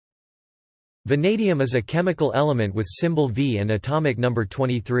Vanadium is a chemical element with symbol V and atomic number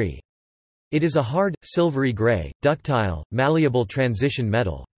 23. It is a hard, silvery gray, ductile, malleable transition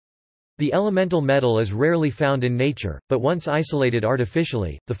metal. The elemental metal is rarely found in nature, but once isolated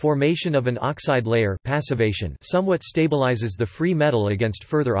artificially, the formation of an oxide layer passivation somewhat stabilizes the free metal against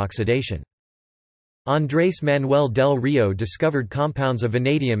further oxidation. Andrés Manuel del Rio discovered compounds of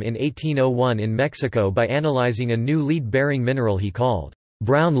vanadium in 1801 in Mexico by analyzing a new lead-bearing mineral he called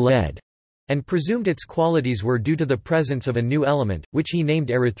brown lead, and presumed its qualities were due to the presence of a new element, which he named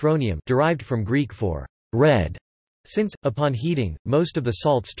erythronium, derived from Greek for red, since, upon heating, most of the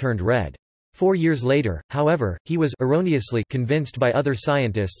salts turned red. 4 years later, however, he was erroneously convinced by other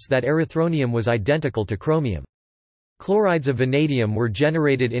scientists that erythronium was identical to chromium. Chlorides of vanadium were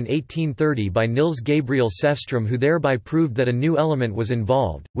generated in 1830 by Niels Gabriel Säfström, who thereby proved that a new element was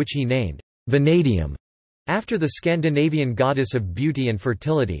involved, which he named vanadium, after the Scandinavian goddess of beauty and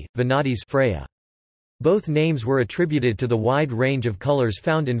fertility, Vanadis Freya. Both names were attributed to the wide range of colors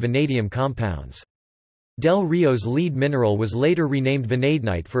found in vanadium compounds. Del Rio's lead mineral was later renamed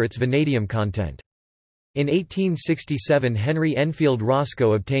vanadinite for its vanadium content. In 1867 Henry Enfield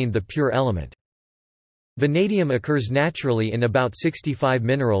Roscoe obtained the pure element. Vanadium occurs naturally in about 65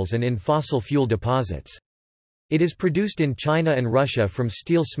 minerals and in fossil fuel deposits. It is produced in China and Russia from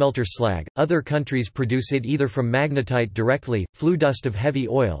steel smelter slag. Other countries produce it either from magnetite directly, flue dust of heavy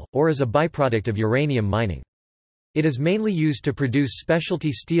oil, or as a byproduct of uranium mining. It is mainly used to produce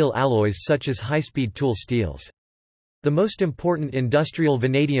specialty steel alloys such as high-speed tool steels. The most important industrial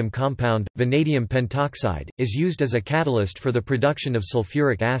vanadium compound, vanadium pentoxide, is used as a catalyst for the production of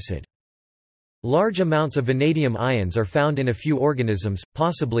sulfuric acid. Large amounts of vanadium ions are found in a few organisms,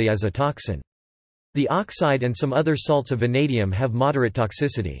 possibly as a toxin. The oxide and some other salts of vanadium have moderate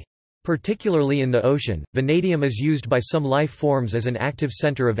toxicity. Particularly in the ocean, vanadium is used by some life forms as an active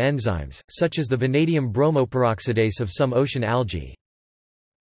center of enzymes, such as the vanadium bromoperoxidase of some ocean algae.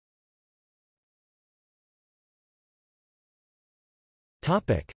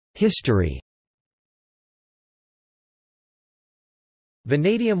 History.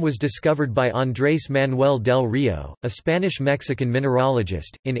 Vanadium was discovered by Andrés Manuel del Rio, a Spanish-Mexican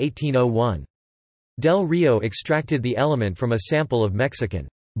mineralogist, in 1801. Del Rio extracted the element from a sample of Mexican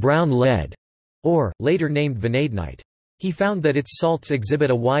brown lead, or, later named vanadinite. He found that its salts exhibit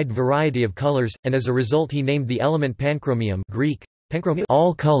a wide variety of colors, and as a result he named the element panchromium, Greek,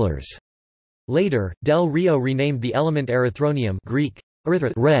 all colors. Later, Del Rio renamed the element erythronium, Greek,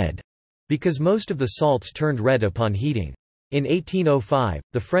 red, because most of the salts turned red upon heating. In 1805,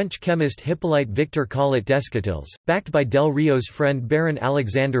 the French chemist Hippolyte Victor Collet Descotils, backed by Del Rio's friend Baron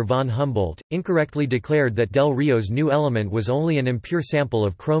Alexander von Humboldt, incorrectly declared that Del Rio's new element was only an impure sample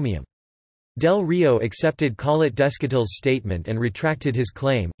of chromium. Del Rio accepted Collet Descotils' statement and retracted his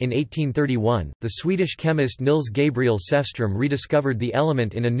claim. In 1831, the Swedish chemist Niels Gabriel Säfström rediscovered the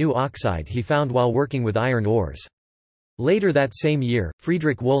element in a new oxide he found while working with iron ores. Later that same year,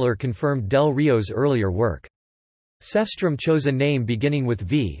 Friedrich Wöhler confirmed Del Rio's earlier work. Säfström chose a name beginning with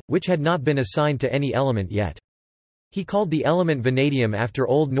V, which had not been assigned to any element yet. He called the element vanadium after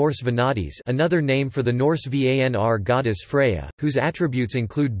Old Norse Vanadis, another name for the Norse Vanr goddess Freya, whose attributes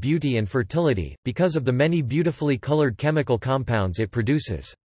include beauty and fertility, because of the many beautifully colored chemical compounds it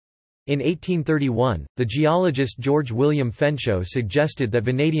produces. In 1831, the geologist George William Fenshaw suggested that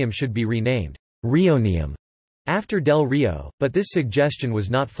vanadium should be renamed Rionium after Del Rio, but this suggestion was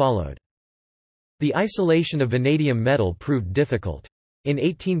not followed. The isolation of vanadium metal proved difficult. In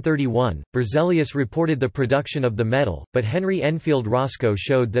 1831, Berzelius reported the production of the metal, but Henry Enfield Roscoe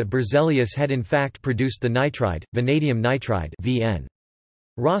showed that Berzelius had in fact produced the nitride, vanadium nitride (VN).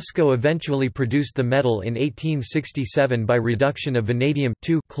 Roscoe eventually produced the metal in 1867 by reduction of vanadium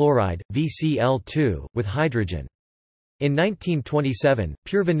chloride, VCl2, with hydrogen. In 1927,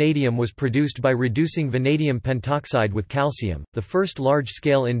 pure vanadium was produced by reducing vanadium pentoxide with calcium. The first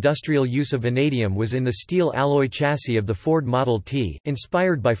large-scale industrial use of vanadium was in the steel alloy chassis of the Ford Model T,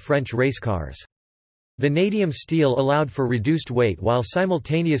 inspired by French race cars. Vanadium steel allowed for reduced weight while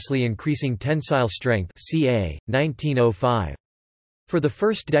simultaneously increasing tensile strength. Ca. 1905. For the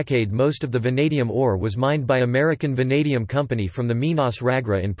first decade, most of the vanadium ore was mined by American Vanadium Company from the Minas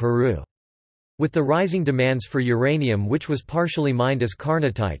Ragra in Peru. With the rising demands for uranium, which was partially mined as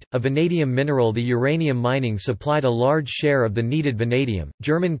carnotite, a vanadium mineral, the uranium mining supplied a large share of the needed vanadium.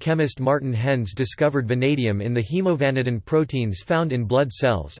 German chemist Martin Henze discovered vanadium in the hemovanadin proteins found in blood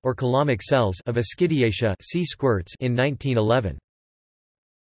cells or coulombic cells of ascidiaceae sea squirts in 1911.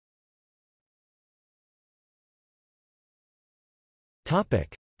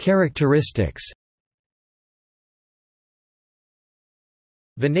 Topic: Characteristics.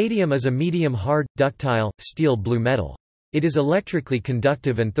 Vanadium is a medium-hard, ductile, steel blue metal. It is electrically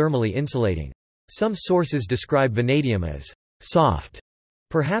conductive and thermally insulating. Some sources describe vanadium as soft,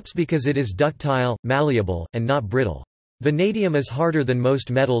 perhaps because it is ductile, malleable, and not brittle. Vanadium is harder than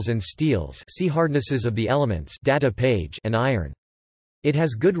most metals and steels, see hardnesses of the elements data page, and iron. It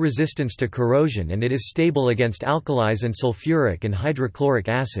has good resistance to corrosion and it is stable against alkalis and sulfuric and hydrochloric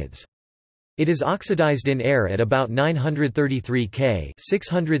acids. It is oxidized in air at about 933 K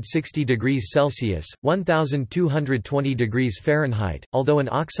 (660 degrees Celsius, 1220 degrees Fahrenheit), although an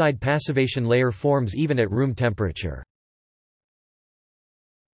oxide passivation layer forms even at room temperature.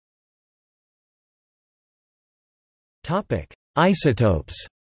 Topic: Isotopes.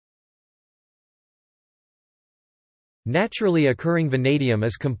 Naturally occurring vanadium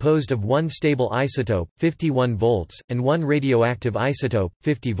is composed of one stable isotope, 51 volts, and one radioactive isotope,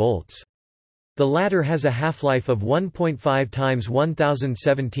 50 volts. The latter has a half-life of 1.5 times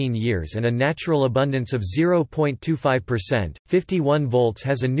 1017 years and a natural abundance of 0.25%. 51 volts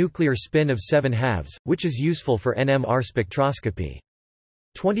has a nuclear spin of 7 halves, which is useful for NMR spectroscopy.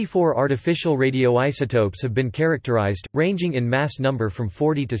 24 artificial radioisotopes have been characterized, ranging in mass number from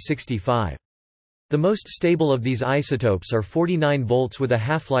 40 to 65. The most stable of these isotopes are 49 volts with a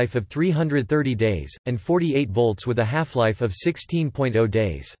half-life of 330 days, and 48 volts with a half-life of 16.0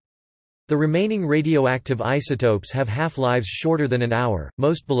 days. The remaining radioactive isotopes have half-lives shorter than an hour,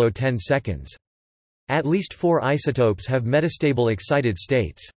 most below 10 seconds. At least 4 isotopes have metastable excited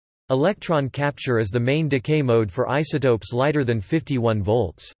states. Electron capture is the main decay mode for isotopes lighter than 51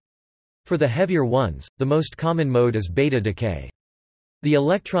 volts. For the heavier ones, the most common mode is beta decay. The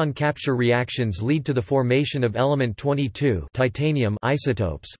electron capture reactions lead to the formation of element 22 titanium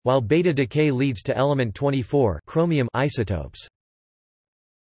isotopes, while beta decay leads to element 24 chromium isotopes.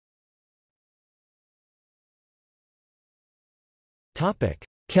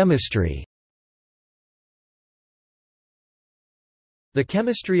 Chemistry. The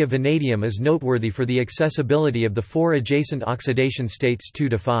chemistry of vanadium is noteworthy for the accessibility of the 4 adjacent oxidation states 2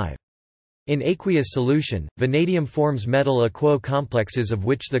 to 5. In aqueous solution, vanadium forms metal aquo complexes of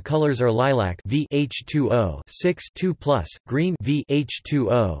which the colors are lilac V H2O 6 2+, green V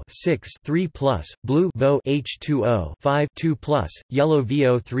H2O 6 3+, blue VO H2O 5 2+, yellow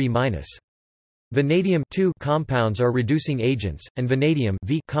VO3-. Vanadium compounds are reducing agents, and vanadium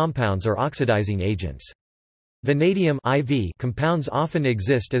compounds are oxidizing agents. Vanadium IV compounds often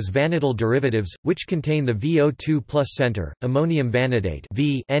exist as vanadyl derivatives, which contain the VO2+ center. Ammonium vanadate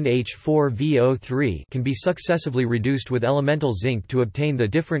NH4VO3 can be successively reduced with elemental zinc to obtain the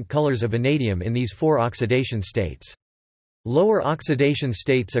different colors of vanadium in these 4 oxidation states. Lower oxidation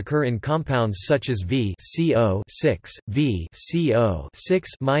states occur in compounds such as VCO6,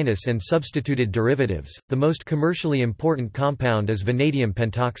 VCO6- and substituted derivatives. The most commercially important compound is vanadium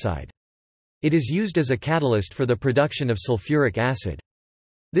pentoxide. It is used as a catalyst for the production of sulfuric acid.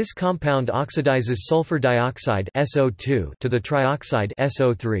 This compound oxidizes sulfur dioxide SO2 to the trioxide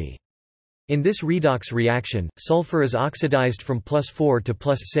SO3. In this redox reaction, sulfur is oxidized from +4 to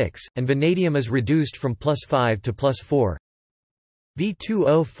 +6, and vanadium is reduced from +5 to +4.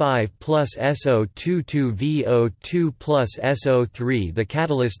 V2O5 plus SO2 to VO2 plus SO3. The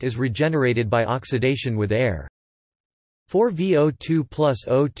catalyst is regenerated by oxidation with air. 4VO2 plus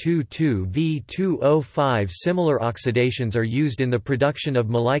O2 to V2O5. Similar oxidations are used in the production of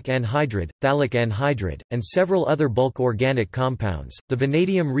maleic anhydride, phthalic anhydride, and several other bulk organic compounds. The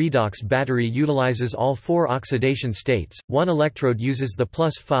vanadium redox battery utilizes all 4 oxidation states. One electrode uses the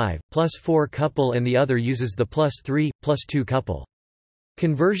 +5, +4 couple and the other uses the +3, +2 couple.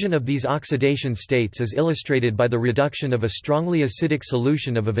 Conversion of these oxidation states is illustrated by the reduction of a strongly acidic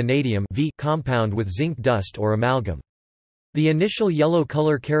solution of a vanadium compound with zinc dust or amalgam. The initial yellow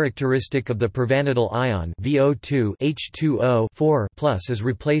color characteristic of the pervanadyl ion VO2 H2O4+ is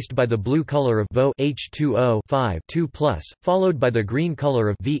replaced by the blue color of VO H2O 2+, followed by the green color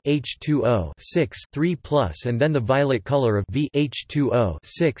of V H2O 3+, and then the violet color of V H2O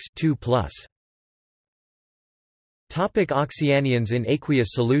 2+. Oxyanions. In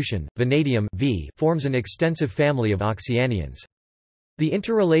aqueous solution, vanadium forms an extensive family of oxyanions. The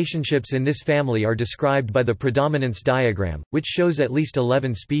interrelationships in this family are described by the predominance diagram, which shows at least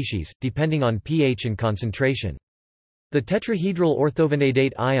 11 species, depending on pH and concentration. The tetrahedral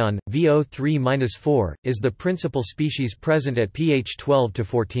orthovanadate ion, VO3-4, is the principal species present at pH 12 to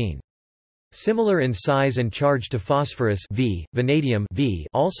 14. Similar in size and charge to phosphorus vanadium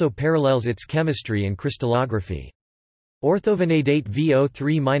also parallels its chemistry and crystallography. Orthovanadate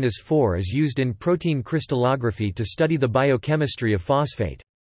VO3-4 is used in protein crystallography to study the biochemistry of phosphate.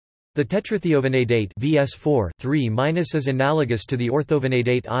 The tetrathiovanadate Vs4 is analogous to the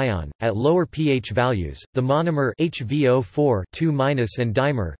orthovanadate ion. At lower pH values, the monomer HVO4 and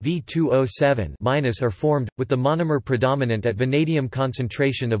dimer V2O7 are formed, with the monomer predominant at vanadium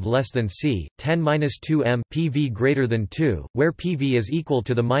concentration of less than C(10-2 m) PV greater than 2, where PV is equal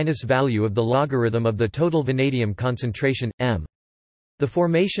to the minus value of the logarithm of the total vanadium concentration, m. The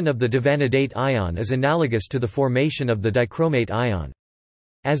formation of the divanadate ion is analogous to the formation of the dichromate ion.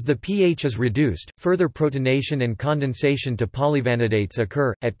 As the pH is reduced, further protonation and condensation to polyvanadates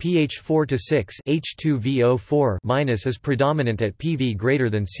occur. At pH 4 to 6, H2VO4- is predominant at PV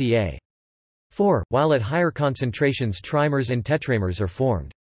greater than Ca. 4, while at higher concentrations trimers and tetramers are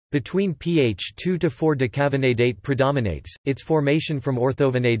formed. Between pH 2 to 4 decavanadate predominates. Its formation from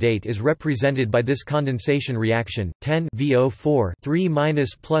orthovanadate is represented by this condensation reaction: 10 VO4 3-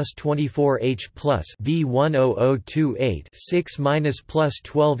 plus 24 H plus V10028 6- plus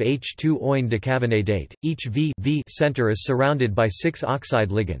 12 H2 oin decavanadate. Each V center is surrounded by 6 oxide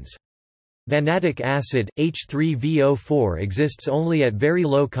ligands. Vanadic acid, H3VO4, exists only at very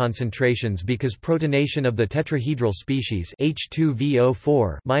low concentrations because protonation of the tetrahedral species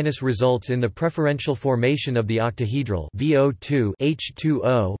H2VO4- results in the preferential formation of the octahedral VO2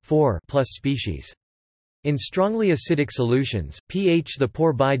 H2O4+ species. In strongly acidic solutions, pH. The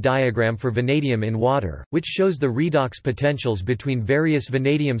Pourbaix diagram for vanadium in water, which shows the redox potentials between various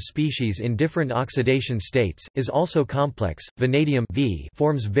vanadium species in different oxidation states, is also complex. Vanadium V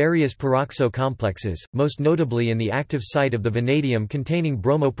forms various peroxo complexes, most notably in the active site of the vanadium containing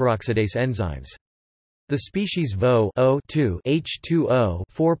bromoperoxidase enzymes. The species VO(O)2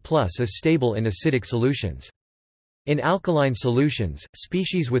 H2O4+ is stable in acidic solutions. In alkaline solutions,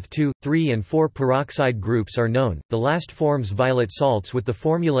 species with 2, 3 and 4 peroxide groups are known. The last forms violet salts with the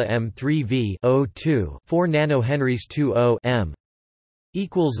formula M3V(O2) 4 nanohenries 2O m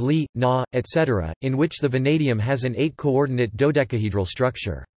equals Li, Na, etc., in which the vanadium has an 8-coordinate dodecahedral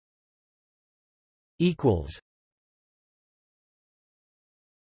structure.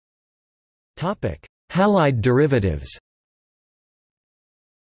 Topic: Halide derivatives.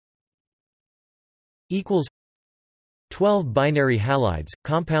 12 binary halides,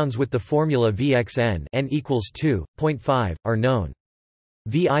 compounds with the formula VXN n equals 2.5, are known.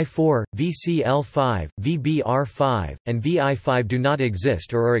 Vi4, VCl5, VBr5, and Vi5 do not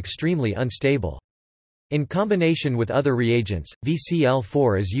exist or are extremely unstable. In combination with other reagents,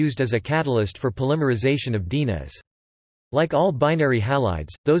 VCl4 is used as a catalyst for polymerization of dienes. Like all binary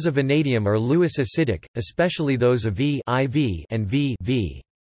halides, those of vanadium are Lewis acidic, especially those of V IV and V.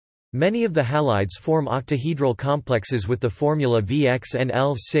 Many of the halides form octahedral complexes with the formula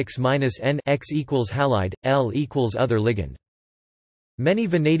VXNL6-N X equals halide, L equals other ligand. Many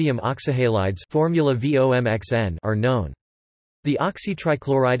vanadium oxyhalides formula VOMXN are known. The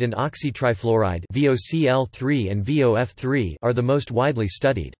oxytrichloride and oxytrifluoride VOCl3 and VOF3 are the most widely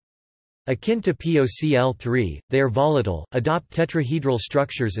studied. Akin to POCl3, they are volatile, adopt tetrahedral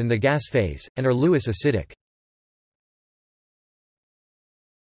structures in the gas phase, and are Lewis acidic.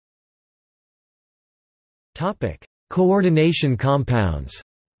 Coordination compounds.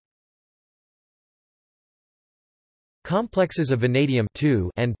 Complexes of vanadium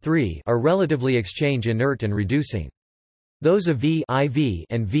and are relatively exchange inert and reducing. Those of V IV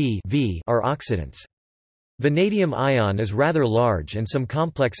and V are oxidants. Vanadium ion is rather large and some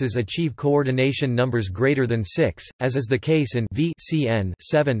complexes achieve coordination numbers greater than 6, as is the case in VCN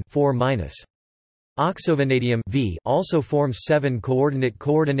 7-4-. Oxovanadium V also forms 7-coordinate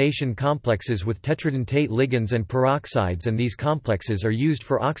coordination complexes with tetradentate ligands and peroxides, and these complexes are used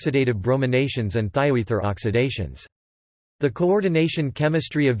for oxidative brominations and thioether oxidations. The coordination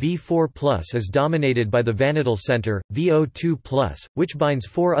chemistry of V4+ is dominated by the vanadyl center, VO2+, which binds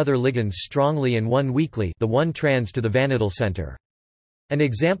 4 other ligands strongly and 1 weakly, the 1-trans to the vanadyl center. An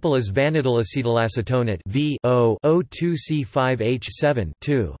example is vanadyl acetylacetonate VO(O2C5H7)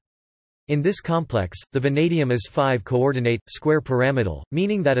 2. In this complex, the vanadium is 5-coordinate, square pyramidal,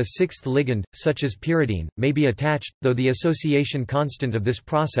 meaning that a 6th ligand, such as pyridine, may be attached, though the association constant of this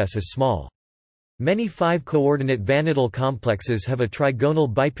process is small. Many 5-coordinate vanadyl complexes have a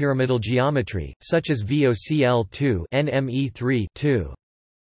trigonal bipyramidal geometry, such as VOCl2 NME3 2.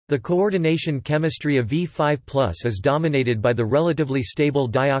 The coordination chemistry of V5+ is dominated by the relatively stable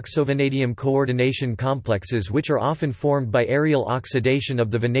dioxovanadium coordination complexes, which are often formed by aerial oxidation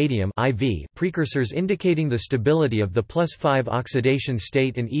of the vanadium IV precursors, indicating the stability of the +5 oxidation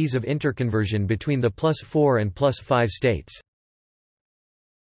state and ease of interconversion between the +4 and +5 states.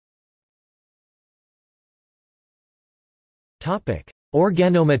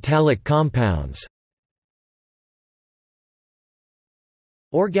 Organometallic compounds.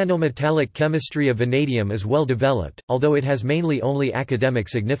 Organometallic chemistry of vanadium is well developed, although it has mainly only academic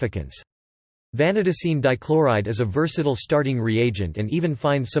significance. Vanadicene dichloride is a versatile starting reagent and even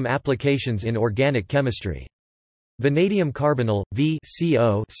finds some applications in organic chemistry. Vanadium carbonyl,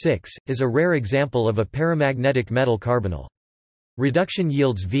 VCO6, is a rare example of a paramagnetic metal carbonyl. Reduction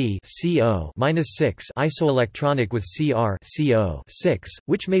yields VCO-6 isoelectronic with Cr(CO)6,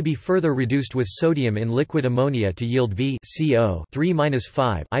 which may be further reduced with sodium in liquid ammonia to yield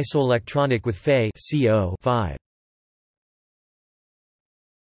VCO3-5 isoelectronic with Fe(CO)5.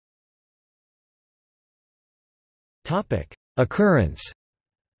 Topic: Occurrence.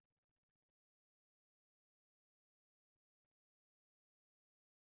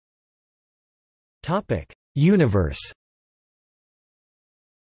 Topic: Universe.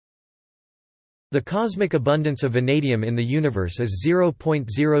 The cosmic abundance of vanadium in the universe is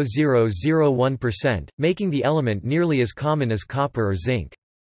 0.0001%, making the element nearly as common as copper or zinc.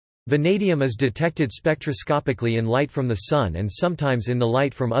 Vanadium is detected spectroscopically in light from the Sun and sometimes in the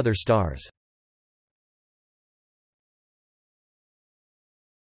light from other stars.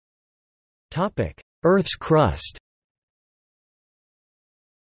 Earth's crust.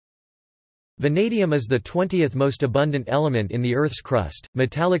 Vanadium is the 20th most abundant element in the Earth's crust.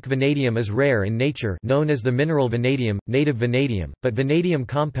 Metallic vanadium is rare in nature, known as the mineral vanadium, native vanadium, but vanadium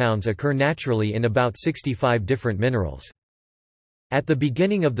compounds occur naturally in about 65 different minerals. At the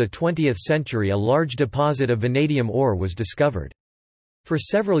beginning of the 20th century, a large deposit of vanadium ore was discovered. For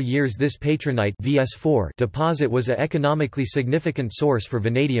several years this patronite VS4 deposit was an economically significant source for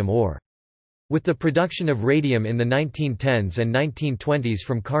vanadium ore. With the production of radium in the 1910s and 1920s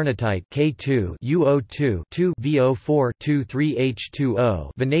from carnotite K2UO2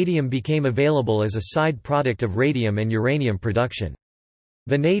 VO4-23H2O, vanadium became available as a side product of radium and uranium production.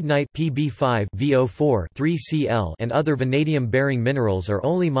 Vanadinite Pb5 VO4 3Cl and other vanadium-bearing minerals are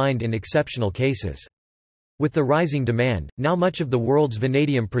only mined in exceptional cases. With the rising demand, now much of the world's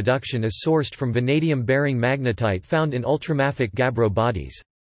vanadium production is sourced from vanadium-bearing magnetite found in ultramafic gabbro bodies.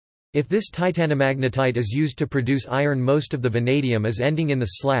 If this titanomagnetite is used to produce iron, most of the vanadium is ending in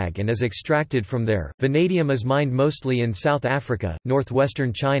the slag and is extracted from there. Vanadium is mined mostly in South Africa,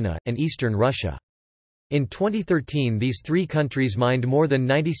 northwestern China, and eastern Russia. In 2013, these three countries mined more than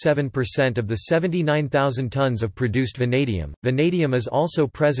 97% of the 79,000 tons of produced vanadium. Vanadium is also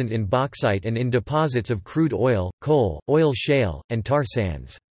present in bauxite and in deposits of crude oil, coal, oil shale, and tar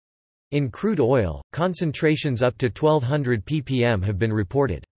sands. In crude oil, concentrations up to 1200 ppm have been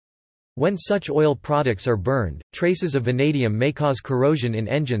reported. When such oil products are burned, traces of vanadium may cause corrosion in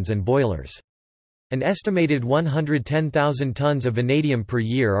engines and boilers. An estimated 110,000 tons of vanadium per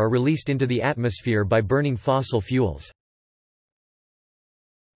year are released into the atmosphere by burning fossil fuels.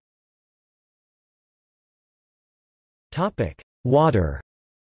 Water.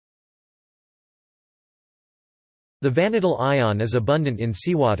 The vanadyl ion is abundant in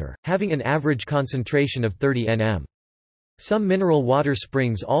seawater, having an average concentration of 30 nm. Some mineral water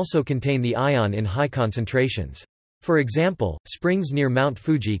springs also contain the ion in high concentrations. For example, springs near Mount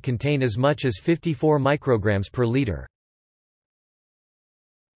Fuji contain as much as 54 micrograms per liter.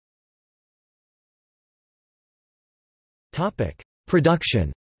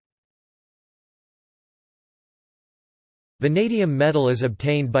 Production. Vanadium metal is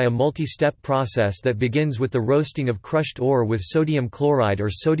obtained by a multi-step process that begins with the roasting of crushed ore with sodium chloride or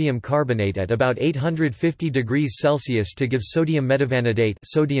sodium carbonate at about 850 degrees Celsius to give sodium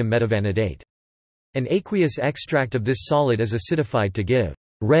metavanadate. An aqueous extract of this solid is acidified to give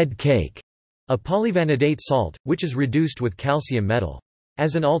red cake, a polyvanadate salt, which is reduced with calcium metal.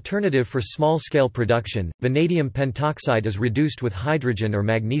 As an alternative for small-scale production, vanadium pentoxide is reduced with hydrogen or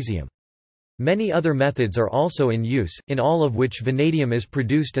magnesium. Many other methods are also in use, in all of which vanadium is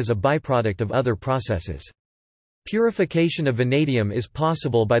produced as a byproduct of other processes. Purification of vanadium is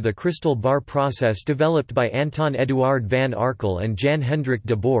possible by the crystal bar process developed by Anton Eduard van Arkel and Jan Hendrik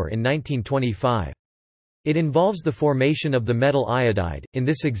de Boer in 1925. It involves the formation of the metal iodide, in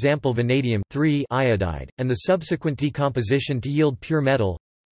this example vanadium iodide, and the subsequent decomposition to yield pure metal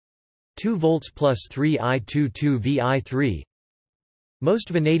 2 volts plus 3I22 Vi3. Most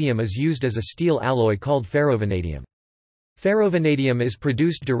vanadium is used as a steel alloy called ferrovanadium. Ferrovanadium is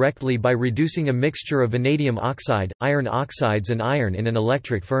produced directly by reducing a mixture of vanadium oxide, iron oxides and iron in an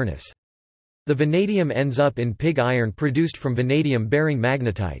electric furnace. The vanadium ends up in pig iron produced from vanadium-bearing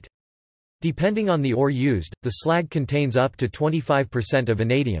magnetite. Depending on the ore used, the slag contains up to 25% of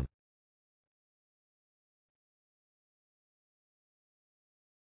vanadium.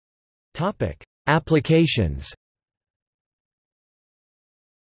 Applications.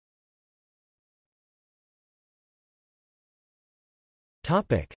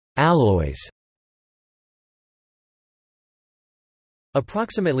 Alloys.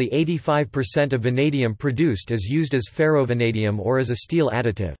 Approximately 85% of vanadium produced is used as ferrovanadium or as a steel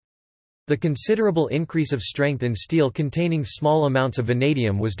additive. The considerable increase of strength in steel containing small amounts of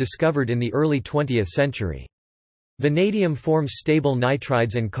vanadium was discovered in the early 20th century. Vanadium forms stable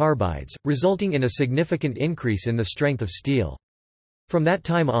nitrides and carbides, resulting in a significant increase in the strength of steel. From that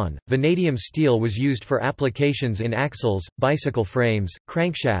time on, vanadium steel was used for applications in axles, bicycle frames,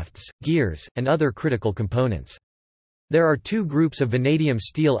 crankshafts, gears, and other critical components. There are two groups of vanadium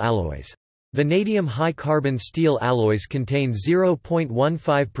steel alloys. Vanadium high-carbon steel alloys contain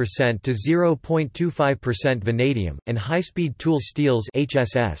 0.15% to 0.25% vanadium, and high-speed tool steels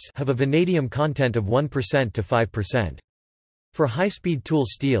 (HSS) have a vanadium content of 1% to 5%. For high-speed tool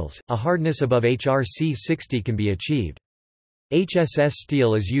steels, a hardness above HRC 60 can be achieved. HSS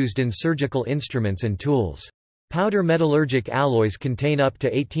steel is used in surgical instruments and tools. Powder metallurgic alloys contain up to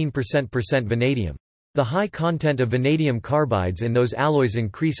 18% vanadium. The high content of vanadium carbides in those alloys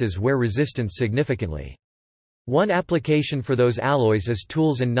increases wear resistance significantly. One application for those alloys is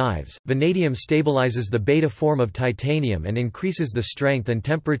tools and knives. Vanadium stabilizes the beta form of titanium and increases the strength and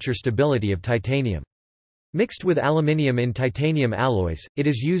temperature stability of titanium. Mixed with aluminium in titanium alloys, it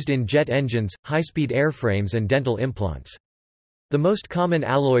is used in jet engines, high-speed airframes and dental implants. The most common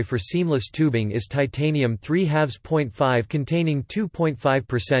alloy for seamless tubing is titanium 3/2.5 containing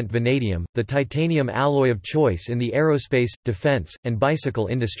 2.5% vanadium, the titanium alloy of choice in the aerospace, defense, and bicycle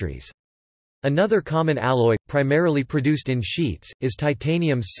industries. Another common alloy, primarily produced in sheets, is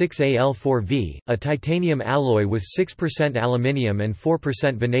titanium 6Al4V, a titanium alloy with 6% aluminium and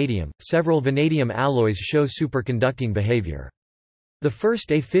 4% vanadium. Several vanadium alloys show superconducting behavior. The first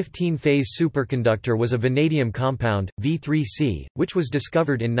A15-phase superconductor was a vanadium compound, V3C, which was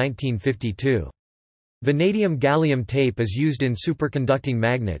discovered in 1952. Vanadium gallium tape is used in superconducting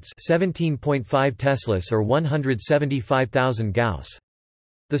magnets 17.5 Teslas or 175,000 Gauss.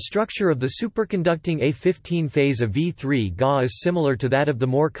 The structure of the superconducting A15 phase of V3 Ga is similar to that of the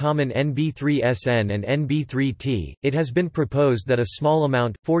more common Nb3Sn and Nb3T. It has been proposed that a small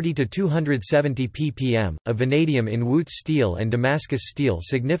amount, 40 to 270 ppm, of vanadium in Wootz steel and Damascus steel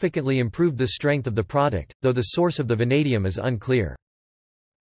significantly improved the strength of the product, though the source of the vanadium is unclear.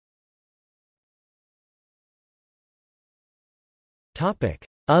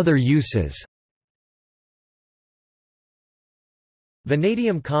 Other uses.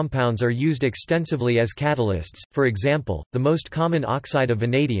 Vanadium compounds are used extensively as catalysts. For example, the most common oxide of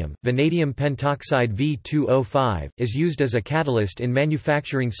vanadium, vanadium pentoxide V2O5, is used as a catalyst in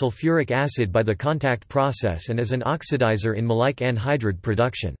manufacturing sulfuric acid by the contact process and as an oxidizer in maleic anhydride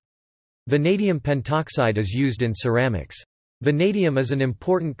production. Vanadium pentoxide is used in ceramics. Vanadium is an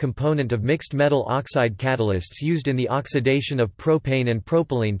important component of mixed metal oxide catalysts used in the oxidation of propane and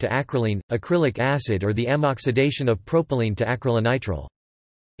propylene to acrolein, acrylic acid or the M-oxidation of propylene to acrylonitrile.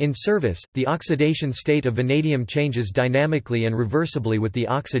 In service, the oxidation state of vanadium changes dynamically and reversibly with the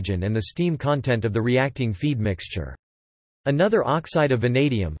oxygen and the steam content of the reacting feed mixture. Another oxide of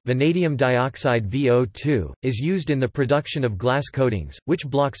vanadium, vanadium dioxide VO2, is used in the production of glass coatings, which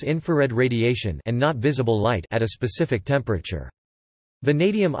blocks infrared radiation and not visible light at a specific temperature.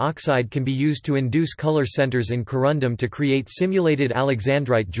 Vanadium oxide can be used to induce color centers in corundum to create simulated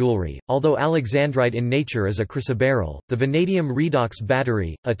alexandrite jewelry. Although alexandrite in nature is a chrysoberyl, the vanadium redox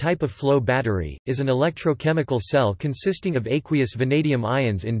battery, a type of flow battery, is an electrochemical cell consisting of aqueous vanadium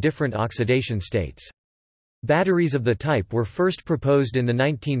ions in different oxidation states. Batteries of the type were first proposed in the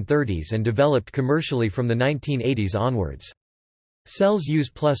 1930s and developed commercially from the 1980s onwards. Cells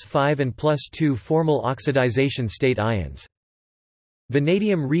use +5 and +2 formal oxidization state ions.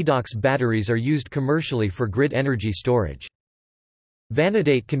 Vanadium redox batteries are used commercially for grid energy storage.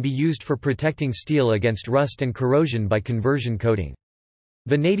 Vanadate can be used for protecting steel against rust and corrosion by conversion coating.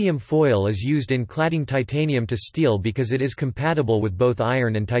 Vanadium foil is used in cladding titanium to steel because it is compatible with both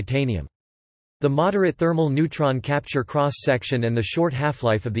iron and titanium. The moderate thermal neutron capture cross-section and the short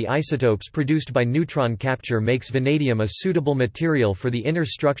half-life of the isotopes produced by neutron capture makes vanadium a suitable material for the inner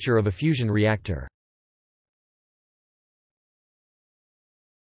structure of a fusion reactor.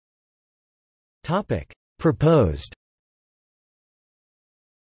 Proposed.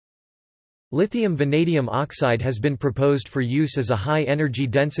 Lithium vanadium oxide has been proposed for use as a high-energy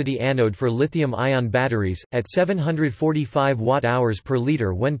density anode for lithium-ion batteries, at 745 Wh per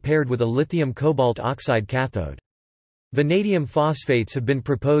liter when paired with a lithium cobalt oxide cathode. Vanadium phosphates have been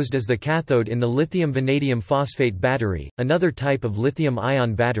proposed as the cathode in the lithium vanadium phosphate battery, another type of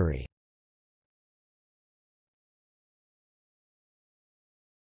lithium-ion battery.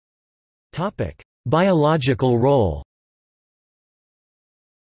 Biological role.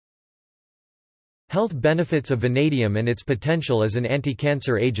 Health benefits of vanadium and its potential as an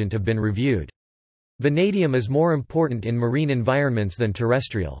anti-cancer agent have been reviewed. Vanadium is more important in marine environments than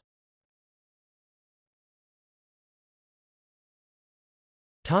terrestrial.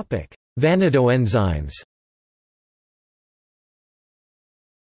 Vanadoenzymes.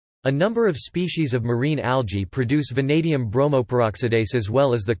 A number of species of marine algae produce vanadium bromoperoxidase as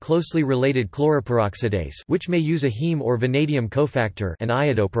well as the closely related chloroperoxidase, which may use a heme or vanadium cofactor, and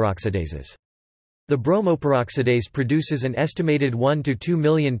iodoperoxidases. The bromoperoxidase produces an estimated 1 to 2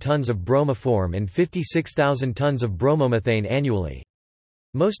 million tons of bromoform and 56,000 tons of bromomethane annually.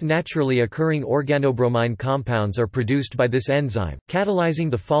 Most naturally occurring organobromine compounds are produced by this enzyme,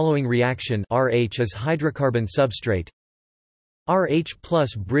 catalyzing the following reaction. RH is hydrocarbon substrate. RH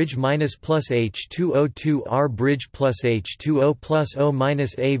plus bridge minus plus H2O2 R bridge plus H2O plus O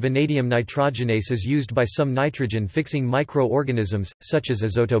minus A. Vanadium nitrogenase is used by some nitrogen-fixing microorganisms, such as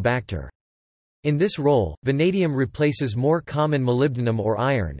Azotobacter. In this role, vanadium replaces more common molybdenum or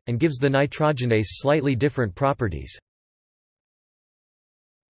iron, and gives the nitrogenase slightly different properties.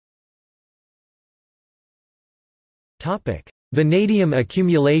 Vanadium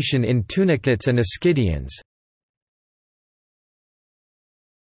accumulation in tunicates and ascidians.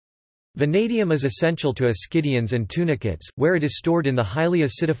 Vanadium is essential to ascidians and tunicates, where it is stored in the highly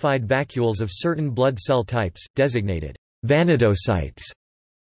acidified vacuoles of certain blood cell types, designated vanadocytes.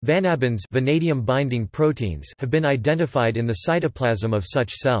 Vanabins, vanadium-binding proteins, have been identified in the cytoplasm of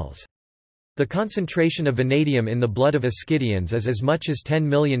such cells. The concentration of vanadium in the blood of ascidians is as much as 10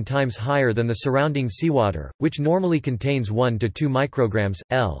 million times higher than the surrounding seawater, which normally contains 1 to 2 micrograms,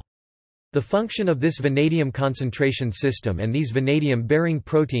 L. The function of this vanadium concentration system and these vanadium-bearing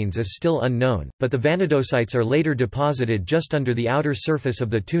proteins is still unknown, but the vanadocytes are later deposited just under the outer surface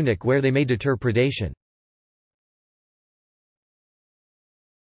of the tunic where they may deter predation.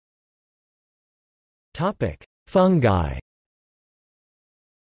 Fungi.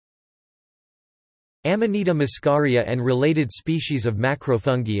 Amanita muscaria and related species of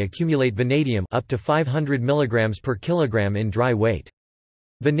macrofungi accumulate vanadium up to 500 mg per kilogram in dry weight.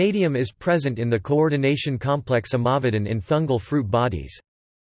 Vanadium is present in the coordination complex amyvedin in fungal fruit bodies.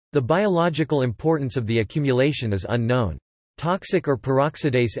 The biological importance of the accumulation is unknown. Toxic or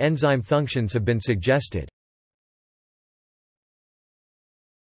peroxidase enzyme functions have been suggested.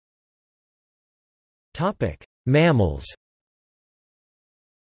 Mammals.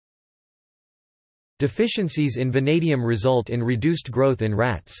 Deficiencies in vanadium result in reduced growth in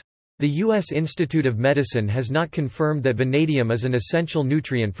rats. The U.S. Institute of Medicine has not confirmed that vanadium is an essential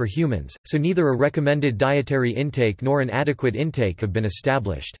nutrient for humans, so neither a recommended dietary intake nor an adequate intake have been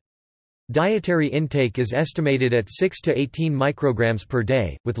established. Dietary intake is estimated at 6 to 18 micrograms per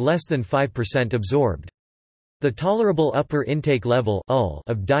day, with less than 5% absorbed. The tolerable upper intake level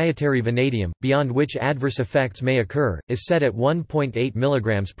of dietary vanadium, beyond which adverse effects may occur, is set at 1.8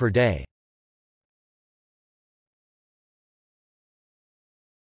 mg per day.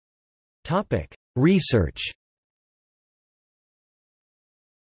 Research.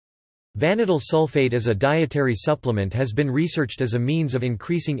 Vanadyl sulfate as a dietary supplement has been researched as a means of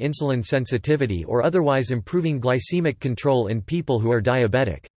increasing insulin sensitivity or otherwise improving glycemic control in people who are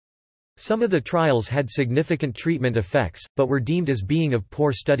diabetic. Some of the trials had significant treatment effects, but were deemed as being of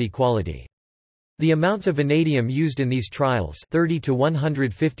poor study quality. The amounts of vanadium used in these trials, 30 to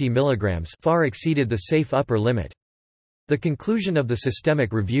 150 mg, far exceeded the safe upper limit. The conclusion of the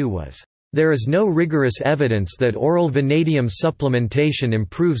systemic review was, "There is no rigorous evidence that oral vanadium supplementation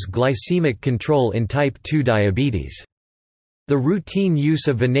improves glycemic control in type 2 diabetes. The routine use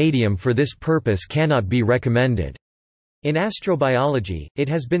of vanadium for this purpose cannot be recommended." In astrobiology, it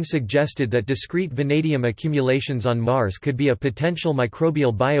has been suggested that discrete vanadium accumulations on Mars could be a potential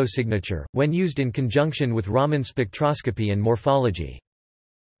microbial biosignature, when used in conjunction with Raman spectroscopy and morphology.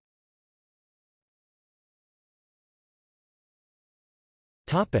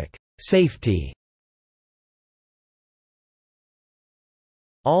 Safety.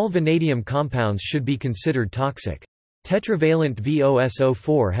 All vanadium compounds should be considered toxic. Tetravalent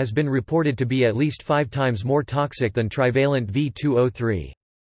VOSO4 has been reported to be at least 5 times more toxic than trivalent V2O3.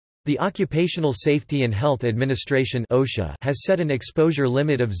 The Occupational Safety and Health Administration (OSHA) has set an exposure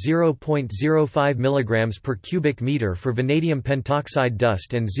limit of 0.05 mg per cubic meter for vanadium pentoxide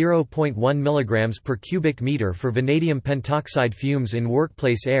dust and 0.1 mg per cubic meter for vanadium pentoxide fumes in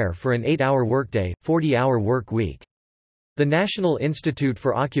workplace air for an 8-hour workday, 40-hour work week. The National Institute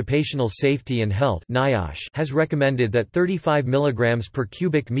for Occupational Safety and Health has recommended that 35 mg per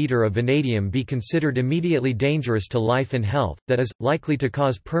cubic meter of vanadium be considered immediately dangerous to life and health, that is, likely to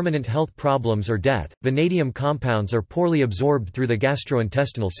cause permanent health problems or death. Vanadium compounds are poorly absorbed through the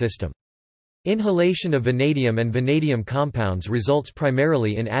gastrointestinal system. Inhalation of vanadium and vanadium compounds results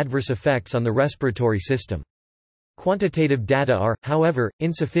primarily in adverse effects on the respiratory system. Quantitative data are, however,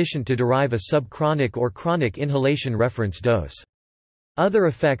 insufficient to derive a subchronic or chronic inhalation reference dose. Other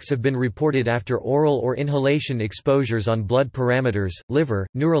effects have been reported after oral or inhalation exposures on blood parameters, liver,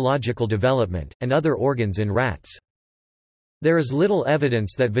 neurological development, and other organs in rats. There is little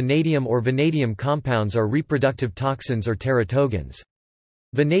evidence that vanadium or vanadium compounds are reproductive toxins or teratogens.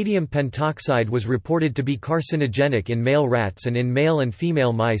 Vanadium pentoxide was reported to be carcinogenic in male rats and in male and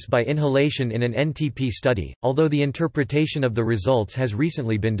female mice by inhalation in an NTP study, although the interpretation of the results has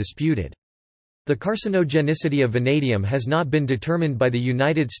recently been disputed. The carcinogenicity of vanadium has not been determined by the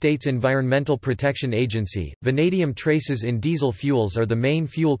United States Environmental Protection Agency. Vanadium traces in diesel fuels are the main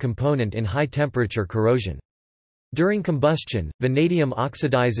fuel component in high-temperature corrosion. During combustion, vanadium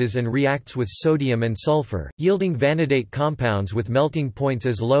oxidizes and reacts with sodium and sulfur, yielding vanadate compounds with melting points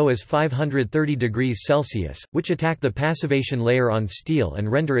as low as 530 degrees Celsius, which attack the passivation layer on steel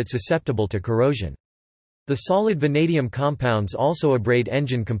and render it susceptible to corrosion. The solid vanadium compounds also abrade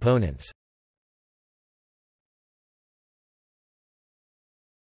engine components.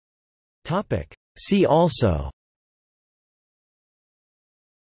 See also: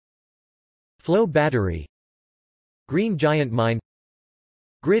 Flow battery, Green giant mine,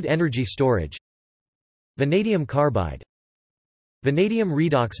 Grid energy storage, Vanadium carbide, Vanadium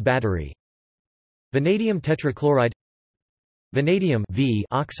redox battery, Vanadium tetrachloride, Vanadium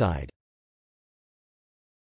oxide.